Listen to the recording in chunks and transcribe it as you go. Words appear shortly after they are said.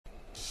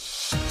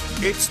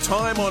It's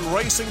time on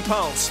Racing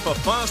Pulse for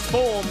fast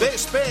form,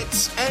 best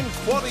bets and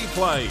quaddy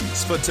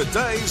plays for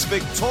today's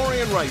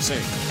Victorian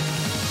racing.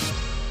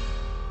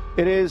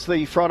 It is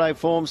the Friday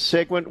Form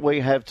segment.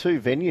 We have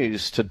two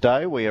venues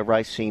today. We are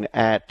racing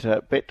at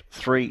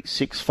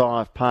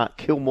Bet365 Park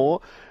Kilmore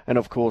and,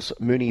 of course,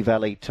 Moonee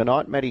Valley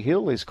tonight. Matty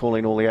Hill is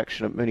calling all the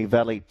action at Moonee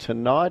Valley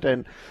tonight,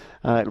 and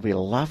it'll be a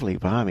lovely,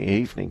 balmy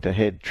evening to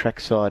head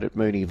trackside at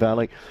Moonee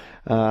Valley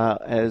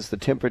as the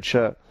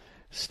temperature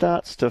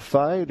starts to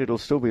fade. It'll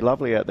still be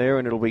lovely out there,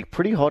 and it'll be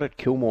pretty hot at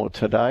Kilmore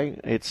today.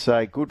 It's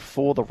good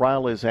for the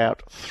rail is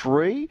out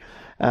 3,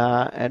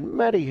 and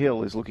Matty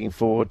Hill is looking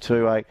forward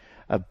to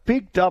a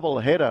big double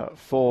header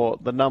for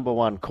the number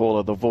one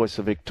caller, the voice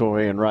of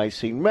Victorian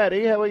racing.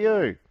 Matty, how are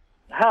you?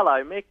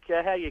 Hello, Mick.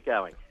 How are you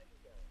going?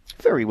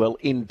 Very well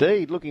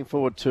indeed. Looking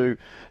forward to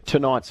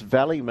tonight's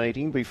Valley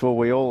meeting before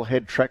we all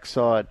head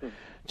trackside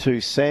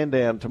to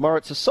Sandown tomorrow.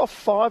 It's a soft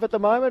 5 at the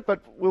moment,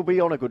 but we'll be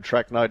on a good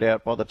track, no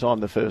doubt, by the time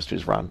the first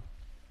is run.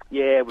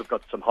 Yeah, we've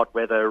got some hot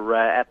weather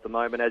at the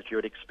moment, as you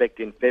would expect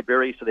in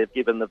February, so they've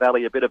given the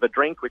Valley a bit of a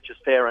drink, which is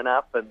fair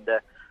enough, and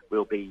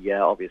we'll be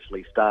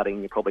obviously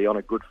starting probably on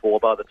a good 4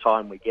 by the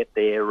time we get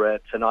there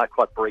tonight.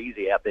 Quite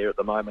breezy out there at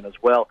the moment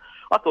as well.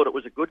 I thought it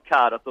was a good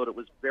card. I thought it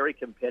was very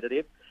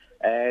competitive,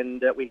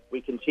 and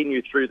we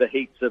continue through the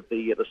heats of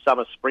the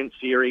Summer Sprint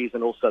Series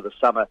and also the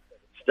Summer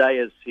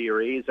Stayers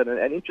Series, and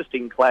an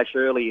interesting clash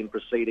early in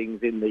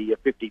proceedings in the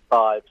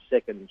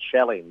 55-second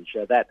challenge.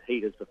 That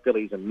heat is for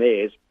fillies and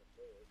mares.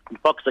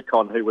 And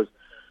Foxicon, who was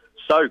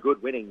so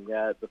good winning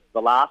the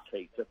last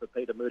heat for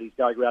Peter Moody's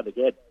going round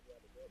again.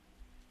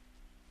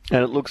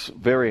 And it looks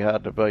very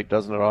hard to beat,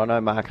 doesn't it? I know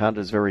Mark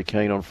Hunter's very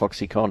keen on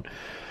Foxicon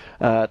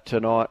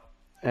tonight,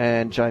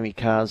 and Jamie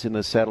Carr's in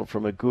the saddle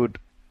from a good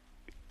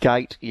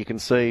gate. You can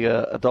see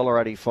a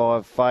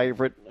 $1.85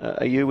 favourite.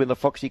 Are you in the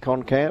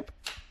Foxicon camp?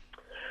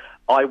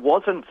 I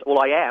wasn't. Well,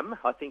 I am.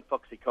 I think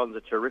Foxicon's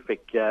a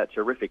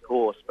terrific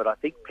horse, but I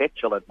think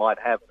Petulant might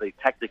have the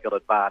tactical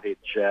advantage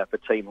for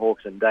Team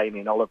Hawkes and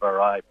Damien Oliver.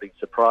 I'd be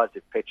surprised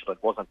if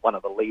Petulant wasn't one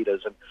of the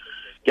leaders and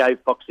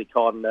gave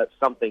Foxicon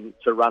something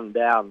to run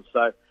down.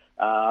 So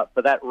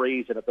for that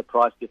reason, at the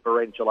price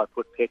differential, I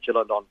put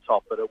Petulant on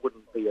top, but it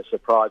wouldn't be a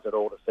surprise at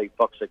all to see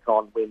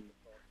Foxicon win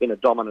in a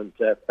dominant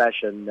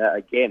fashion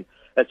again.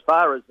 As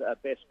far as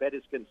best bet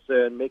is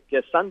concerned, Mick,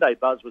 Sunday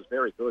Buzz was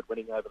very good,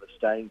 winning over the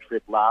staying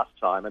trip last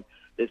time, and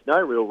there's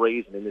no real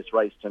reason in this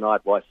race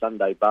tonight why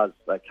Sunday Buzz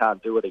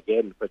can't do it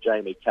again for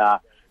Jamie Carr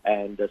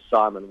and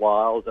Simon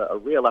Wild, a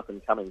real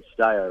up-and-coming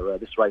stayer.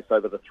 This race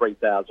over the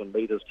 3,000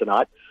 metres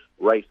tonight,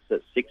 race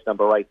 6,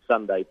 number 8,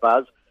 Sunday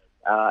Buzz.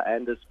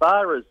 And as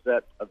far as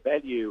a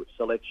value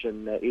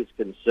selection is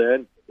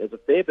concerned, there's a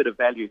fair bit of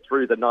value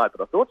through the night,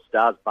 but I thought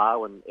Stars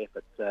Barwon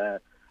effort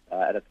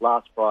at its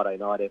last Friday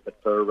night effort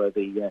for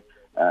the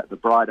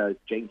Brido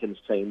Jenkins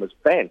team was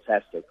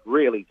fantastic.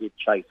 Really did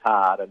chase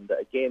hard, and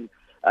again,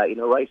 in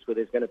a race where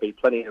there's going to be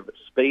plenty of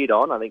speed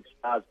on, I think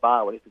Stars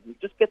Barwon, if you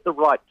just get the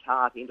right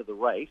cart into the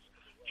race,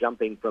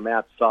 jumping from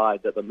outside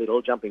the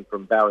middle, jumping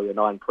from barrier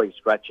 9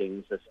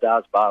 pre-scratchings, the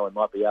Stars Barwon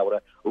might be able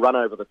to run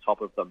over the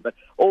top of them. But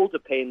all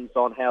depends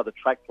on how the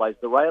track plays.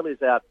 The rail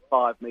is out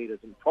 5 metres,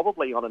 and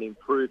probably on an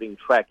improving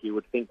track, you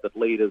would think that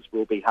leaders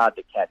will be hard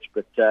to catch.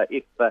 But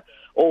if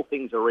all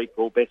things are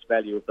equal, best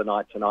value of the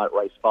night tonight,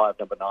 race 5,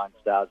 number 9,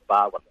 Stars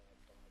Barwon.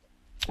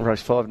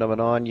 Race 5, number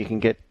 9, you can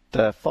get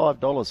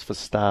 $5 for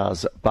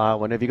Stars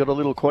Barwon. Have you got a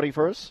little quaddie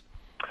for us?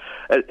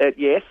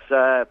 Yes,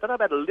 I don't know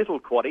about a little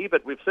quaddie,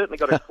 but we've certainly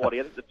got a quaddie.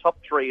 I think the top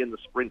 3 in the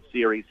Sprint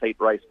Series Heat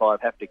Race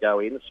 5 have to go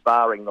in,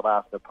 sparring the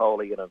last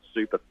Napoleon of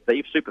Super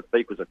Thief. Super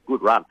Thief was a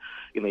good run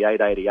in the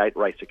 888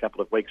 race a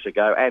couple of weeks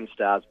ago, and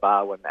Stars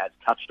Barwon as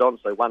touched on,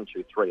 so 1,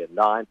 2, 3 and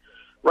 9.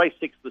 Race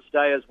 6, the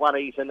Stayers, 1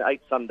 Eaton,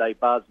 8 Sunday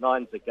Buzz,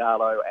 9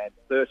 Zagalo and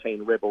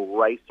 13 Rebel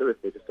Racer, if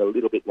they're just a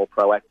little bit more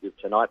proactive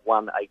tonight,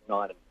 1, 8,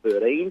 9 and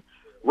 13.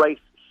 Race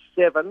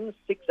 7,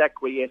 6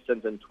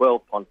 Acquiescent and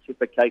 12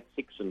 Pontificate,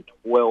 6 and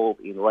 12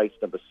 in race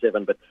number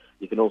 7, but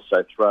you can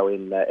also throw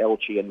in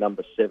Elchie and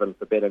number 7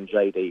 for Ben and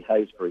JD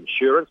Hayes for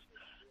insurance.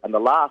 And the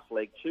last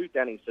leg, 2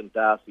 Danny St.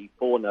 Darcy,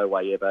 4 No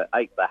Way Ever,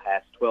 8 The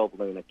Hass, 12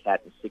 Luna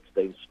Cat and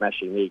 16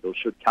 Smashing Eagle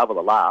should cover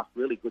the last.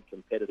 Really good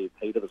competitive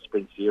heat of the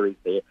Sprint Series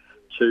there,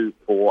 2,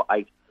 4,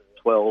 8,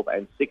 12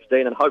 and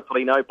 16, and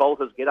hopefully no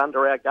bolters get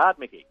under our guard,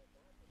 Mickey.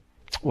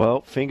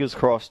 Well, fingers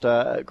crossed.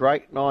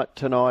 Great night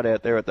tonight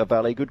out there at the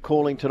Valley. Good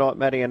calling tonight,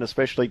 Matty, and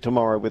especially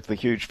tomorrow with the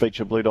huge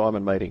feature Blue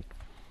Diamond meeting.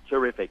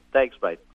 Terrific. Thanks, mate.